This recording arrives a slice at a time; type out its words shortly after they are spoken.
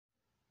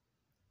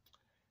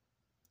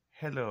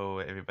Hello,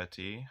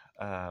 everybody.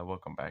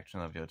 Welcome back to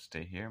another video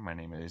today. Here, my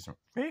name is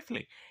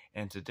Rafley,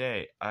 and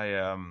today I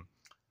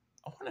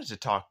wanted to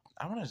talk.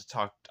 I wanted to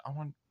talk. I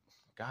want.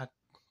 God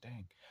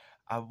dang,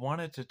 I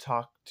wanted to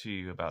talk to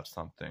you about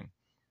something.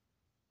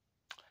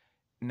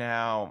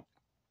 Now,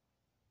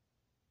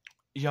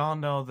 y'all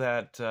know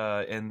that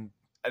in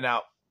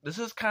now this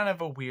is kind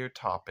of a weird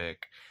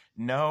topic.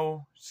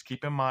 No, just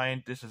keep in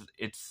mind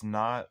it's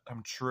not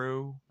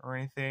true or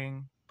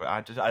anything. But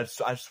I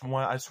just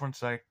want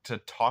to to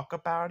talk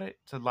about it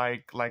to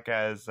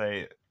as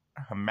a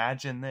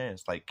imagine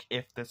this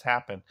if this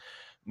happened.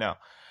 No,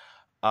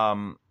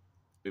 um,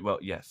 well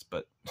yes,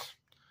 but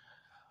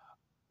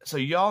so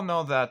y'all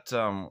know that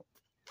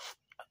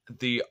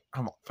the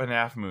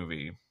FNAF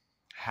movie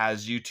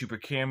has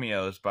YouTuber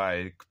cameos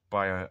by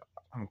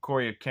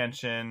Corey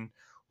Kenshin,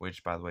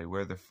 which by the way,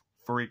 where the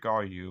freak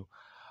are you?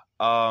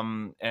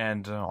 And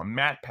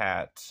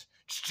MatPat.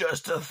 It's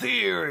just a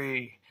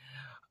theory.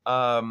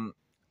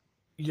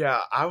 Yeah,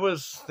 I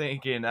was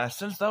thinking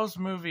since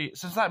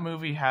that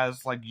movie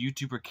has like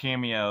YouTuber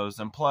cameos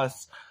and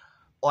plus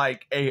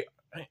like a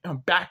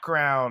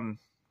background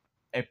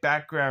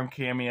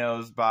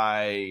cameos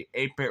by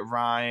 8-Bit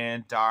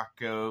Ryan,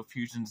 Darko,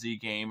 Fusion Z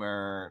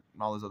Gamer,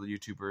 and all those other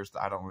YouTubers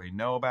that I don't really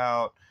know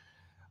about,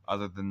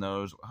 other than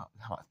those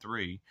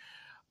three.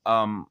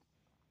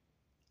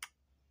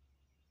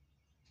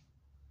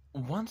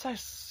 Once I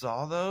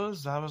saw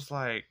those, I was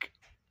like,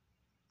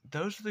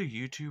 those are the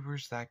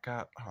YouTubers that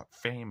got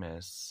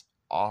famous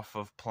off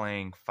of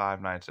playing Five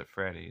Nights at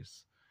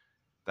Freddy's,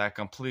 that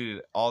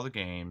completed all the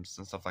games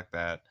and stuff like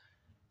that.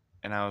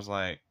 And I was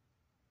like,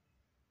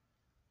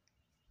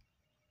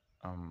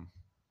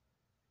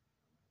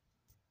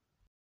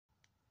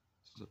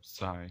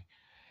 sorry.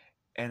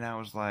 And I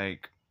was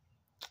like,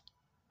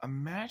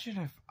 imagine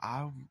if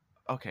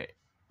okay.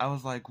 I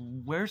was like,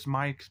 where's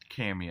my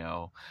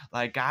cameo?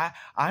 Like,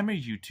 I'm a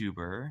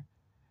YouTuber,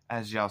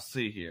 as y'all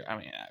see here. I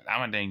mean,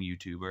 I'm a dang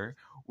YouTuber.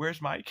 Where's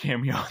my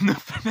cameo in the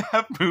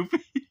FNAF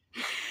movie?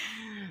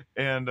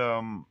 And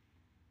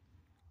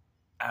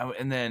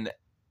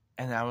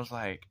I was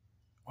like,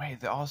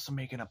 wait, they're also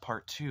making a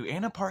part 2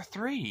 and a part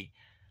 3.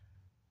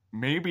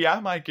 Maybe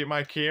I might get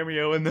my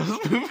cameo in those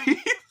movies.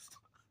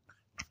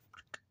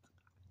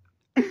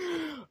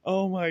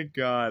 Oh my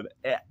god.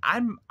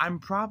 I'm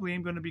probably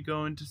going to be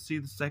going to see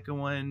the second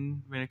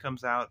one when it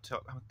comes out to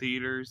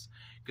theaters,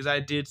 because I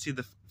did see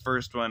the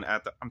first one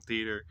at the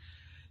theater.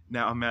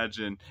 Now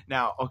imagine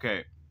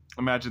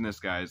this,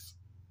 guys.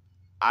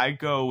 I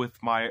go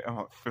with my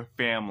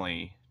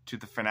family to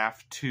the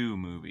FNAF 2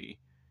 movie,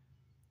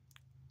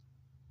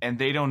 and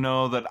they don't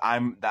know that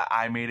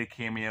I made a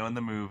cameo in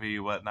the movie,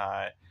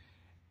 whatnot,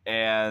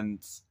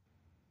 and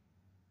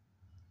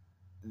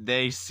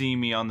they see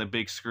me on the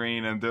big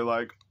screen and they're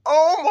like,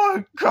 oh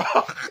my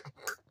god.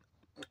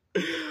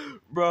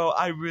 Bro,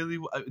 I really,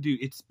 dude,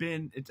 it's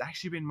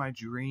actually been my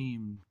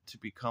dream to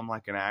become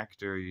like an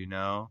actor, you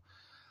know?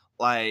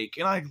 Like,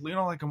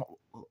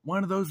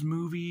 one of those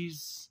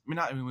movies, I mean,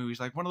 not even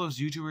movies, like one of those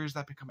YouTubers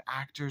that become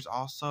actors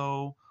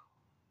also,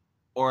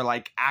 or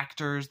like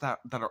actors that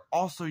are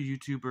also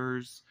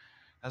YouTubers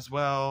as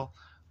well.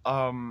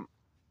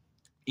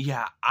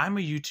 Yeah, I'm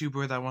a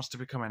YouTuber that wants to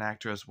become an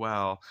actor as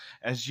well.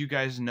 As you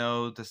guys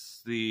know,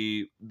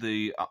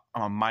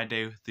 My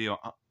Day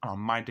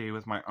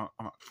with My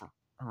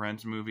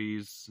Friends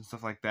movies and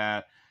stuff like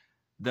that.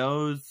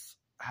 Those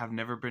have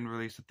never been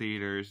released to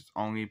theaters. It's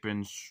only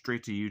been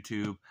straight to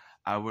YouTube.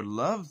 I would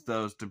love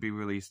those to be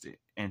released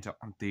into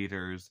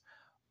theaters,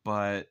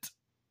 but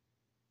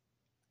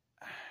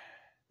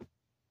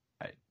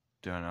I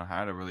don't know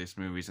how to release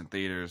movies in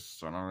theaters,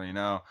 so I don't really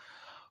know.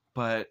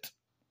 But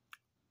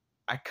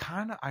I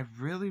kind of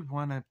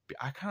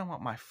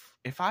want my,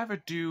 if I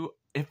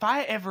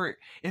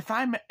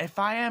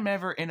am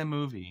ever in a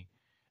movie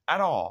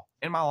at all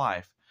in my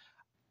life,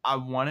 I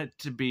want it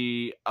to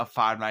be a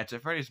Five Nights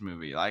at Freddy's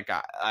movie.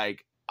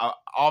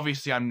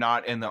 Obviously I'm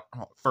not in the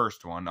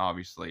first one.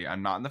 Obviously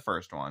I'm not in the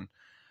first one,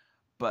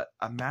 but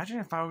imagine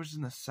if I was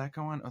in the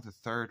second one or the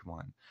third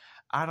one.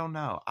 I don't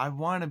know. I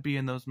want to be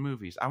in those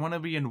movies. I want to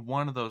be in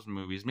one of those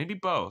movies, maybe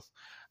both.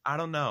 I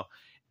don't know.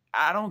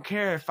 I don't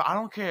care if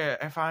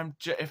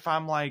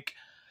I'm like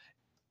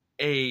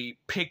a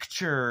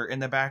picture in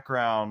the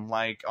background,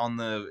 like on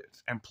the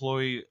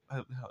employee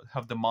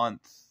of the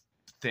month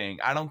thing.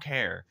 I don't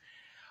care.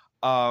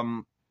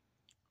 Or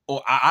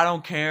I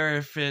don't care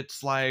if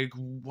it's like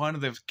one of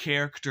the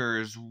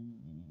characters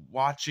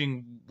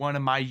watching one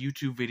of my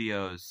YouTube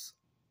videos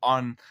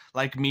on,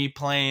 like, me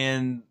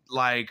playing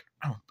like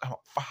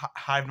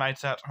Five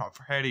Nights at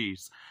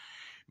Freddy's.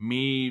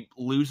 Me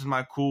losing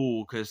my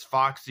cool because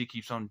Foxy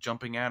keeps on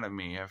jumping out at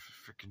me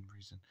for freaking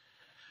reason.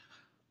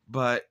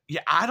 But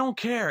yeah, I don't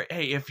care.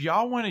 Hey, if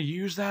y'all want to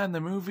use that in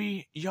the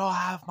movie, y'all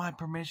have my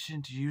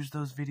permission to use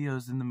those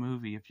videos in the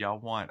movie if y'all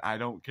want. I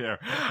don't care.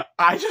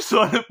 I just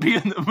want to be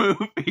in the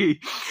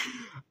movie.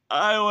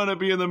 I want to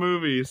be in the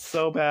movie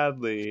so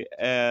badly.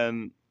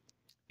 And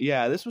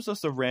yeah, this was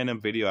just a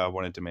random video I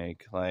wanted to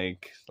make.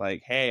 Like,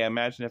 hey,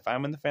 imagine if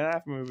I'm in the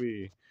FNAF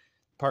movie.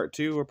 part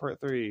 2 or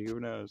part 3, who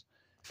knows.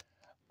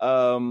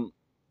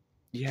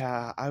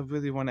 Yeah, I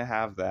really want to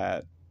have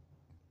that.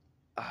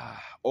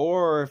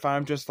 Or if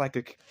I'm just like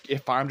a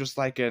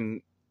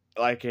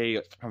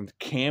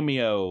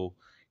cameo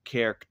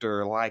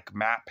character like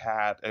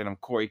MatPat and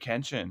Corey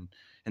Kenshin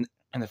in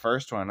the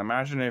first one.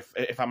 Imagine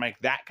if I make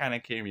that kind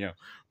of cameo.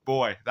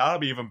 Boy, that'll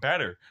be even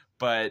better.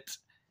 But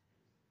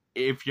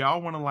if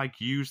y'all want to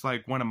like use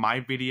like one of my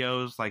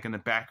videos like in the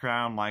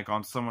background, like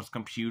on someone's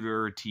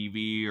computer or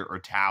TV or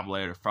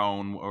tablet or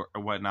phone or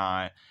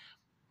whatnot,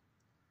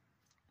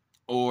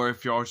 or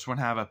if y'all just want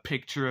to have a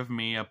picture of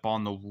me up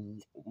on the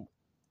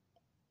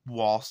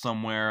wall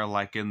somewhere,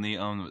 like in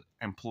the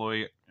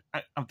employee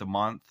of the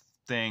month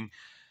thing,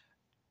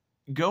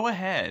 go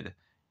ahead.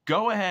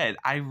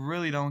 I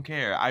really don't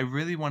care. I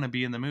really want to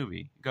be in the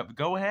movie.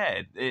 Go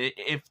ahead.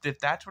 If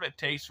that's what it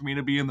takes for me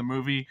to be in the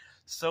movie,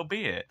 so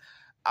be it.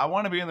 I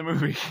want to be in the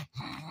movie.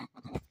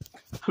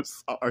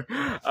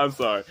 I'm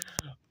sorry.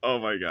 Oh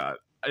my god.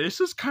 It's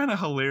just kind of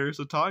hilarious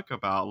to talk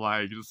about.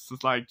 Like,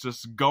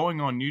 just going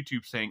on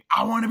YouTube saying,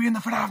 I want to be in the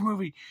FNAF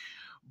movie.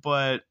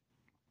 But,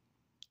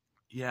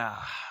 yeah.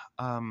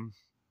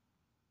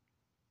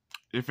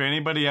 If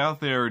anybody out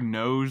there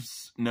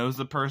knows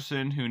the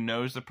person who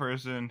knows the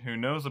person who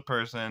knows the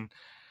person,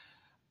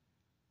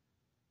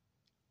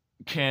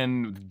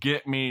 can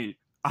get me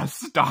a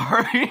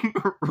starring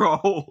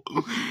role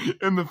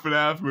in the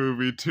FNAF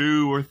movie,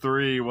 2 or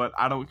 3, what,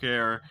 I don't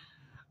care.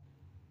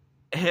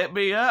 Hit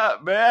me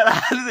up, man.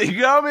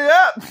 Got me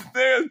up,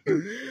 dude.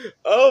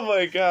 Oh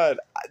my god,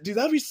 dude,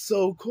 that'd be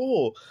so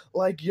cool.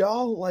 Like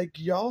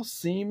y'all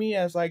see me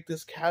as like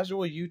this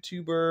casual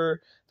YouTuber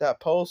that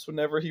posts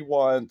whenever he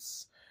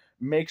wants,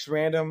 makes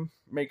random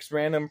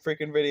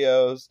freaking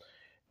videos,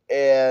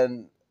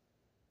 and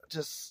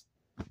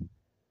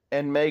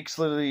makes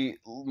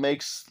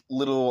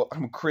little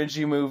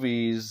cringy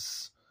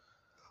movies,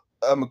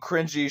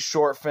 cringy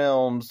short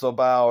films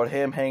about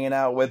him hanging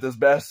out with his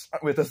best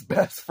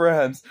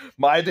friends.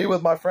 My day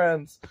with my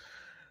friends.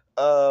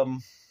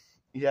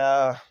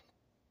 Yeah.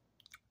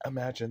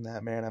 Imagine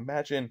that, man.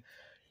 Imagine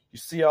you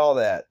see all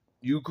that.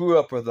 You grew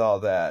up with all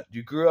that.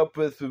 You grew up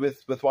with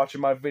watching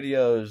my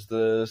videos,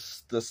 the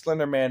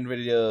Slenderman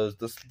videos,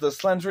 the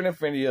Slendrinet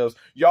videos,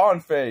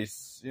 Yawn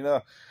Face, you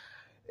know,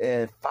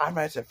 and Five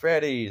Nights at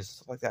Freddy's,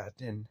 stuff like that.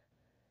 And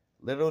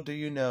little do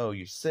you know,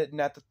 you're sitting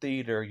at the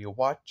theater, you're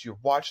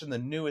watching the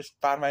newest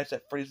Five Nights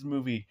at Freddy's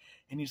movie,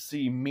 and you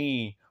see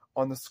me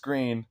on the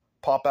screen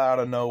pop out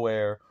of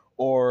nowhere,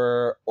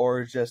 or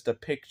just a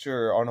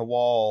picture on a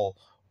wall,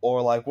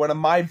 or like one of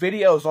my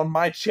videos on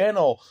my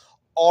channel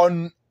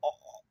on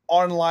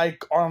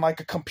like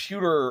a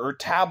computer or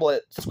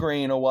tablet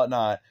screen or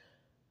whatnot.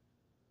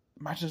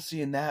 Imagine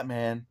seeing that,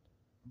 man.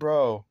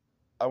 Bro,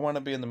 I want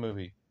to be in the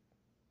movie.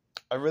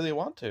 I really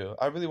want to.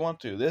 I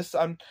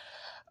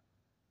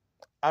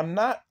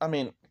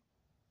mean,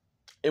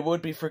 it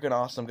would be freaking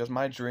awesome because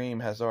my dream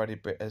has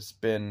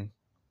been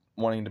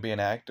wanting to be an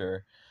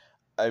actor.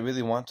 I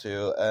really want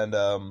to, and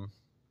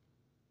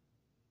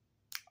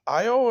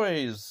I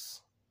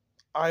always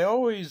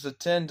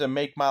intend to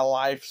make my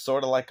life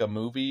sort of like a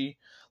movie.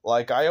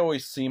 Like, I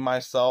always see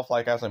myself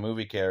like as a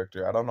movie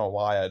character. I don't know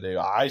why I do.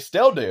 I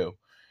still do.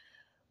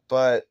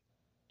 But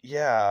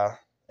yeah.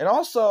 And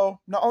also,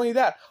 not only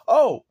that,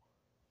 or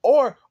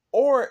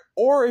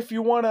if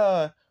you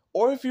wanna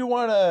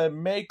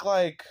make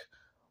like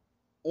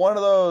one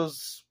of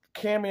those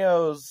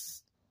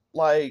cameos,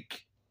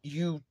 like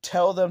you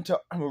tell them to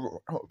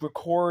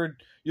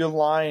record your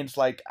lines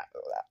like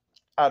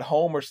at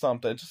home or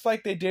something, just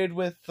like they did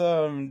with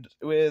Dan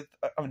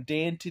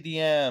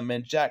TDM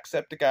and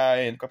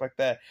Jacksepticeye and stuff like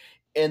that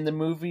in the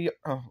movie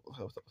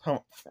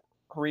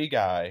Free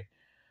Guy.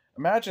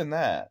 Imagine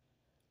that.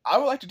 I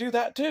would like to do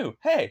that too.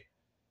 Hey,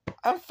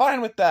 I'm fine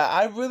with that.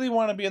 I really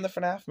want to be in the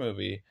FNAF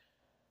movie.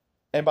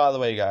 And by the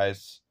way,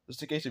 guys,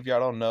 just in case if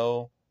y'all don't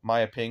know my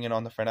opinion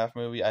on the FNAF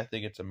movie, I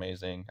think it's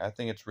amazing. I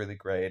think it's really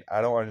great.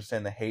 I don't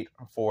understand the hate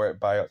for it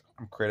by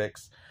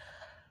critics.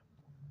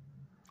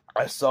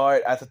 I saw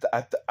it at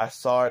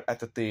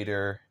the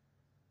theater.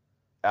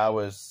 I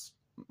was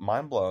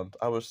mind blown.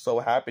 I was so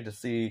happy to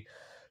see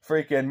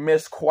freaking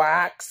Miss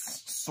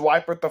Quacks,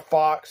 Swiper the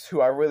Fox,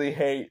 who I really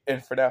hate in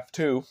FNAF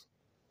 2.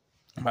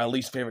 My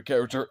least favorite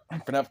character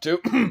in FNAF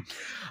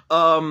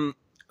 2.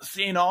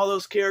 Seeing all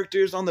those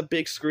characters on the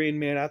big screen,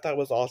 man, I thought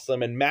was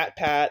awesome. And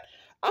MatPat,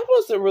 I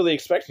wasn't really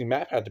expecting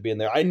MatPat to be in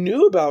there. I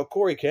knew about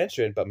Corey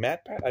Kenshin, but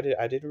MatPat,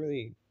 I didn't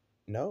really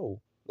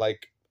know.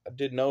 Like, I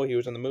didn't know he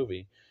was in the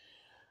movie.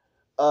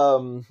 I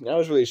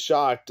was really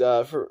shocked.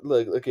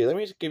 Okay, let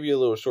me just give you a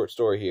little short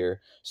story here.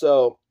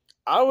 So,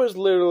 I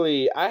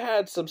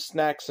had some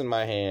snacks in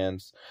my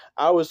hands.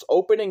 I was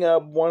opening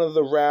up one of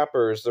the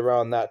wrappers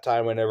around that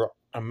time whenever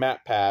a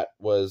MatPat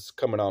was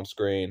coming on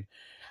screen.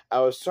 I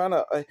was trying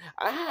to,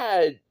 I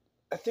had,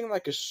 I think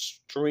like a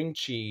string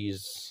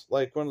cheese,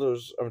 like one of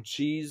those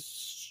cheese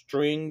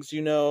strings,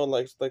 you know,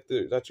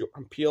 that you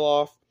peel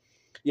off.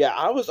 Yeah,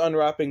 I was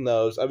unwrapping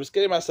those. I was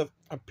getting myself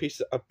a piece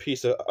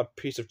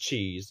of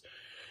cheese,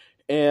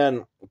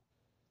 and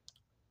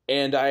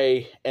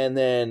and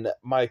then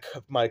my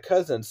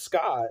cousin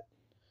Scott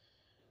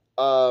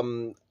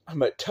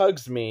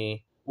tugs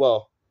me.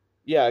 Well,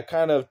 yeah,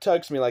 kind of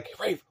tugs me like,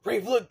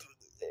 Rave, look,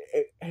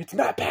 it's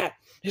Matt Pat.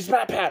 It's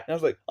Matt Pat. And I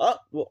was like, huh?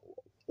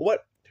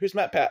 What? Who's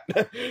Matt Pat?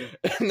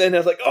 And then I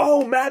was like,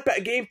 oh, Matt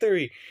Pat, Game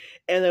Theory.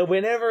 And then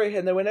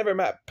whenever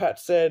Matt Pat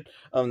said,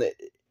 and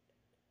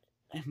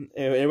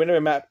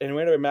whenever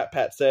Matt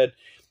Pat said,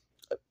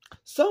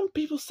 some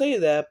people say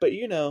that, but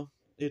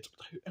it's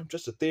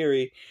just a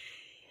theory.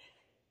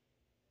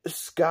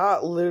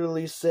 Scott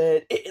literally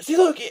said, "See,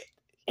 look,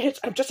 it's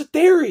just a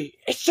theory.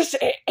 It's just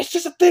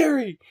a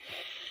theory."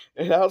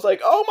 And I was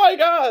like, "Oh my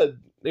god!"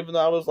 Even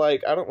though I was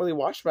like, I don't really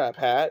watch Matt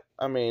Pat.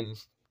 I mean,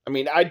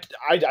 I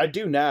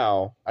do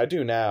now. I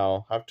do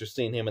now. After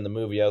seeing him in the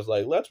movie, I was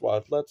like,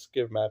 let's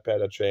give Matt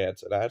Pat a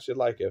chance, and I actually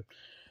like him.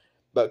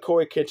 But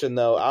Corey Kitchen,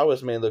 though, I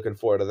was mainly looking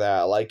forward to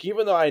that. Like,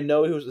 even though I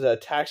know he was a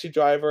taxi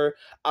driver,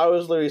 I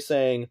was literally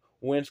saying,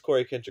 when's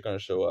Corey Kitchen going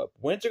to show up?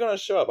 When's he going to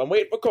show up? I'm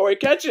waiting for Corey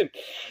Kitchen.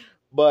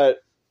 But,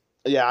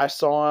 yeah, I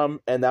saw him,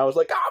 and I was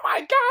like, oh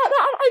my god!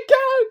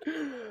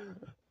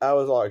 I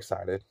was all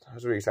excited. I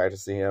was really excited to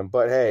see him.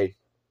 But, hey,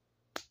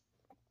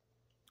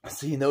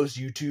 seeing those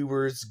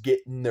YouTubers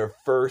getting their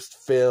first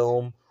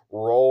film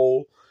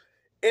role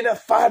in a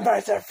Five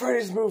Nights at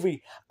Freddy's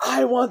movie,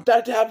 I want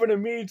that to happen to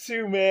me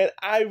too, man.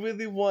 I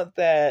really want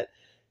that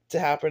to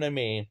happen to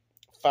me.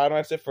 Five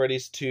Nights at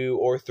Freddy's 2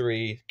 or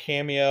 3,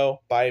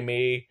 cameo by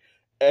me.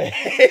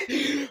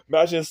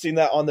 Imagine seeing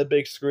that on the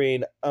big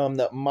screen.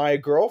 My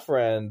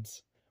girlfriend,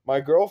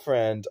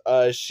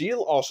 she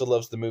also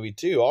loves the movie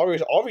too.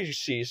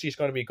 Obviously, she's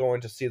going to be going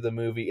to see the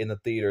movie in the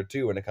theater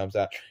too when it comes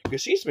out,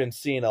 because she's been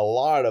seeing a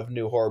lot of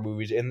new horror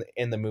movies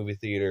in the movie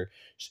theater.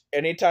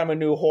 Anytime a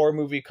new horror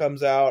movie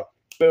comes out,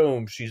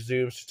 boom, she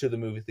zooms to the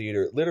movie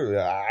theater. Literally,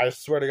 I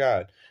swear to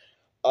God.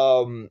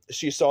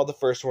 She saw the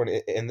first one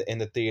in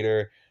the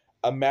theater.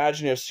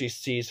 Imagine if she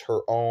sees her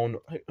own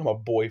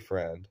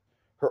boyfriend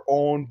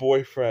on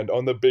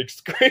the big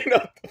screen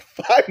of the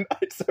Five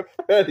Nights at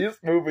Freddy's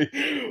movie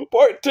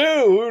Part 2.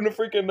 Who the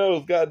freaking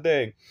knows? God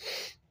dang.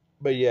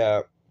 But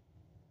yeah,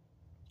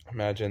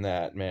 imagine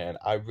that, man.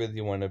 I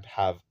really want to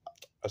have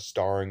a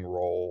starring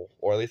role,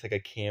 or at least like a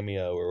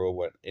cameo or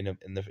what in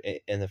the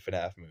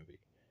FNAF movie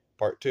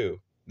Part 2.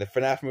 The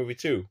FNAF movie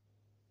 2.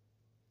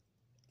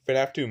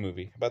 FNAF 2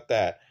 movie. How about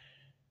that?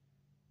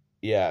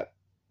 Yeah.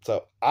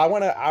 So I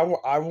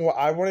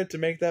wanted to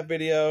make that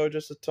video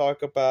just to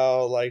talk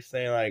about, like,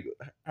 saying, like,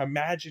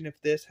 imagine if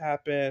this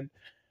happened.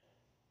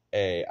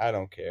 Hey, I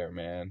don't care,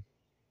 man.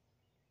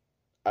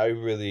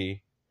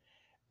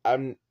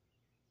 Y'all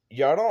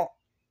don't,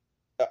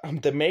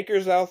 the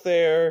makers out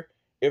there,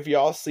 if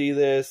y'all see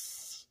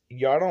this,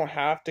 y'all don't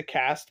have to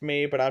cast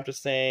me, but I'm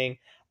just saying,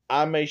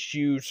 I'm a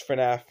huge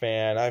FNAF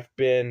fan. I've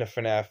been a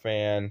FNAF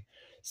fan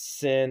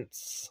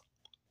since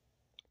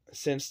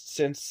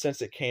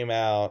it came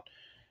out.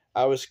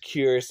 I was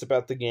curious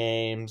about the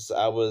games.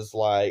 I was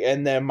like,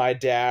 and then my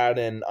dad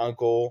and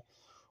uncle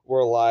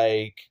were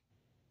like,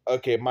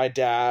 okay, my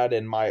dad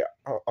and my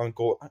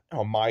uncle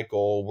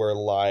Michael were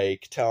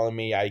like telling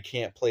me I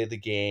can't play the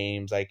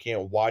games, I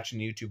can't watch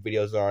YouTube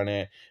videos on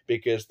it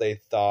because they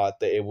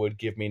thought that it would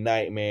give me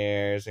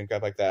nightmares and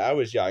crap like that. I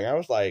was young. I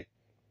was like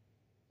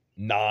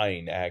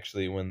 9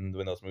 actually when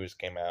those movies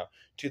came out.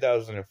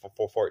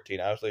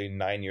 2014. I was like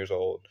 9 years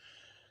old.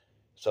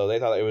 So they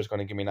thought it was going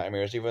to give me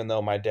nightmares, even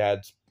though my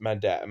dad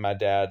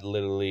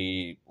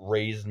literally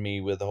raised me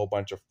with a whole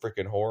bunch of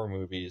freaking horror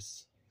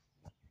movies.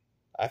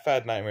 I've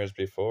had nightmares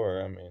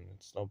before. I mean,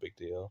 it's no big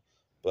deal.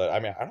 But I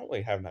mean, I don't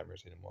really have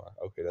nightmares anymore.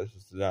 Okay, this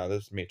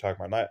is me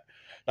talking about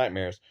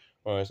nightmares.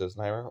 When it says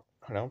Nightmare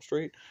on Elm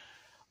Street.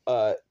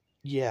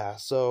 Yeah.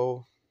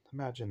 So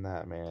imagine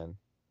that, man.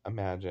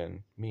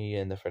 Imagine me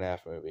in the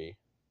FNAF movie.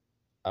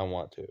 I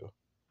want to.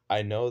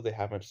 I know they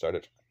haven't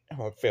started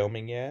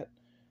filming yet.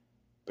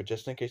 But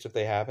just in case if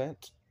they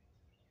haven't,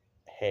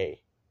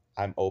 hey,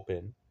 I'm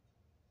open.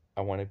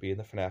 I want to be in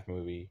the FNAF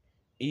movie.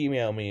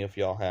 Email me if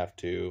y'all have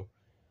to.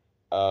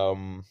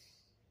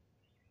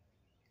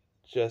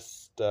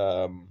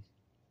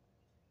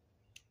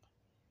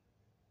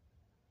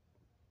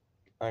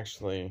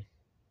 Actually,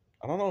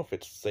 I don't know if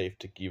it's safe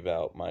to give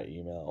out my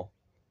email.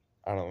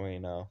 I don't really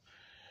know.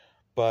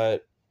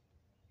 But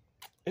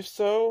if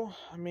so,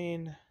 I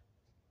mean,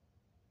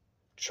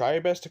 try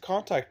your best to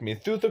contact me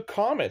through the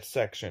comments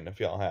section if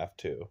y'all have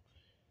to.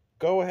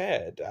 Go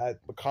ahead.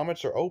 The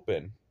comments are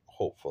open,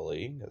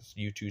 hopefully, because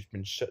YouTube's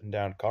been shutting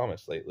down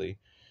comments lately.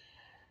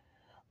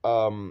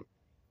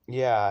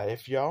 Yeah,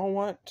 if y'all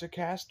want to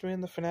cast me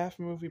in the FNAF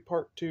movie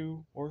Part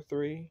 2 or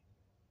 3,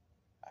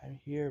 I'm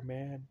here,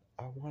 man.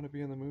 I want to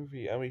be in the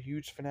movie. I'm a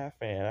huge FNAF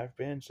fan. I've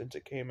been since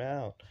it came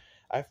out.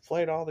 I've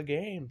played all the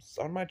games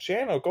on my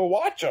channel. Go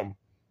watch them.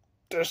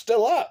 They're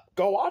still up.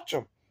 Go watch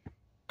them.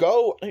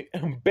 Go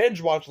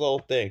binge watch the whole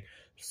thing.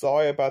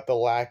 Sorry about the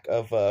lack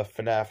of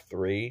FNAF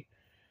 3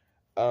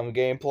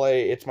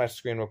 gameplay. It's my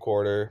screen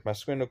recorder. My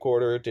screen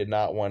recorder did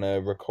not want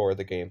to record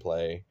the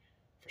gameplay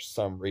for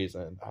some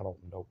reason. I don't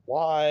know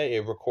why.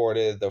 It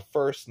recorded the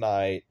first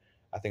night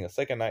I think a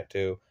second night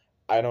too.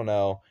 I don't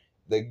know.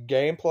 The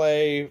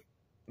gameplay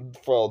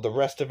for the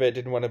rest of it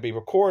didn't want to be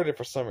recorded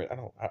for some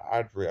reason.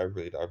 I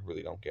really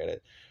don't get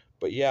it.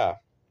 But yeah,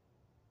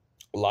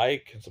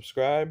 like and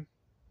subscribe.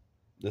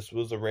 This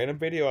was a random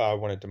video I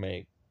wanted to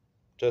make.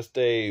 Just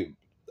a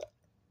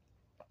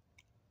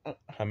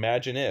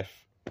imagine if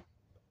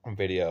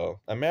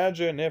video.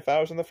 Imagine if I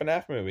was in the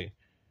FNAF movie.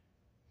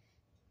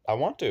 I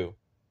want to.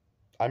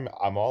 I'm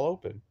all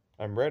open.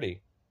 I'm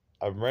ready.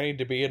 I'm ready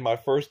to be in my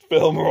first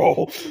film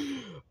role.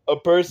 A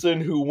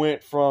person who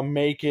went from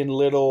making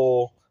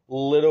little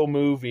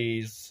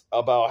movies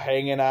about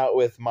hanging out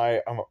with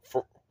my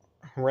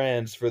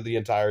friends for the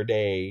entire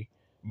day.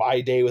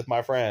 My day with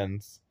my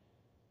friends.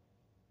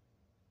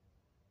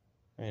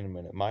 Wait a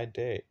minute, my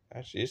day.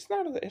 Actually, it's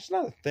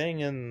not a thing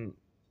in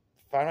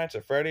Five Nights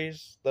at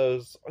Freddy's.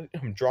 Those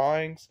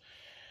drawings.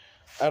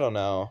 I don't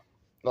know.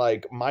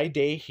 Like My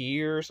Day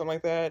Here or something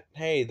like that.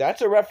 Hey,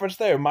 that's a reference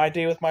there. My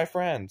day with my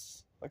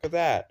friends. Look at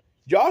that.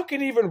 Y'all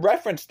can even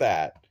reference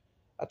that.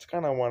 That's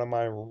kind of one of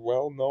my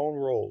well-known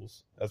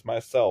roles as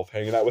myself,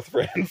 hanging out with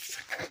friends.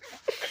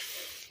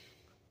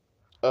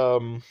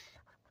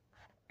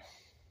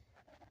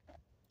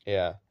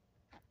 Yeah.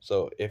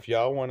 So if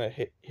y'all want to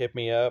hit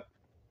me up,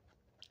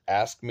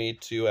 ask me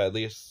to at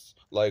least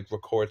like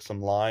record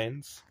some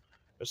lines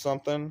or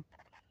something,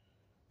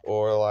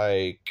 or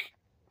like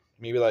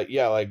maybe like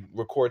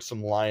record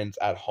some lines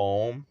at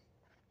home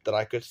that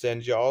I could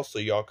send y'all so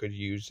y'all could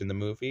use in the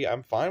movie.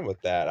 I'm fine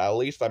with that. At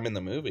least I'm in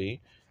the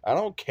movie. I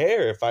don't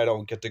care if I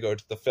don't get to go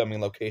to the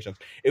filming locations.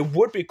 It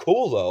would be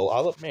cool though.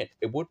 I'll admit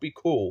it would be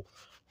cool,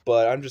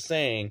 but I'm just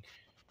saying,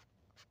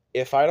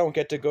 if I don't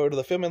get to go to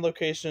the filming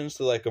locations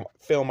to like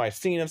film my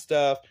scene and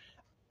stuff,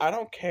 I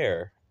don't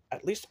care.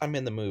 At least I'm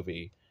in the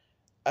movie.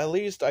 At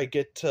least I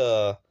get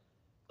to,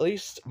 at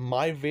least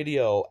my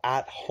video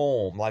at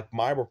home, like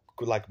my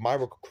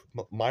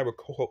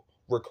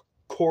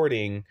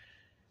recording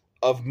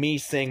of me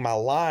saying my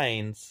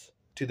lines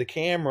to the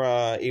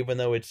camera, even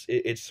though it's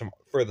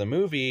for the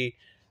movie,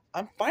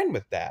 I'm fine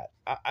with that.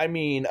 I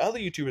mean, other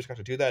YouTubers got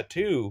to do that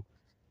too.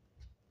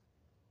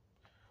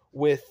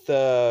 With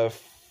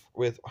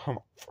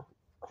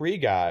Free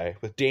Guy,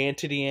 with Dan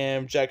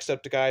TDM,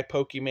 Jacksepticeye,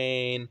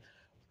 Pokimane,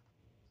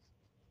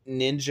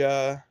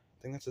 Ninja. I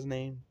think that's his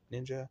name,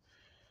 Ninja.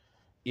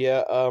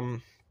 Yeah.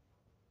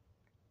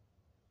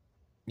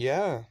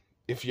 Yeah.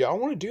 If y'all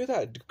want to do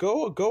that,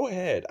 go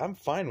ahead. I'm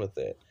fine with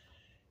it.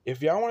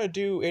 If y'all want to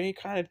do any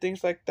kind of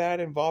things like that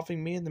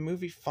involving me in the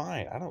movie,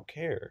 fine. I don't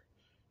care.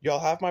 Y'all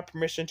have my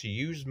permission to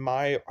use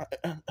my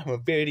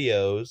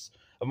videos,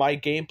 my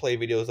gameplay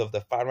videos of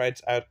the Five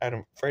Nights at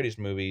Freddy's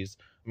movies.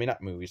 I mean,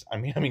 not movies. I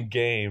mean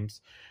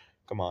games.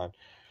 Come on.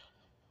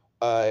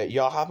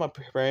 Y'all have my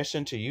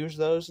permission to use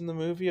those in the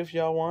movie if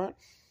y'all want.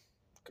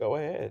 Go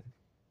ahead.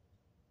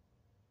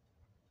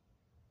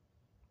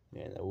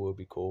 Man, that would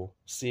be cool.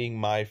 Seeing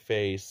my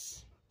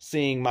face.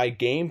 Seeing my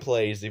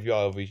gameplays, if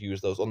y'all ever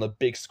use those, on the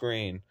big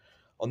screen.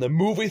 On the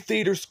movie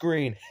theater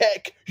screen.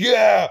 Heck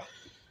yeah!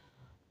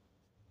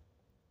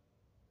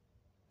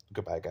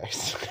 Goodbye,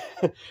 guys.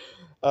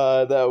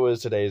 That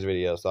was today's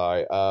video.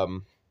 Sorry.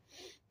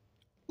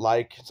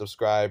 Like,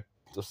 subscribe.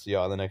 We'll see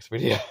y'all in the next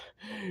video.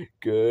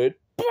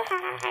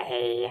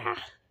 Goodbye.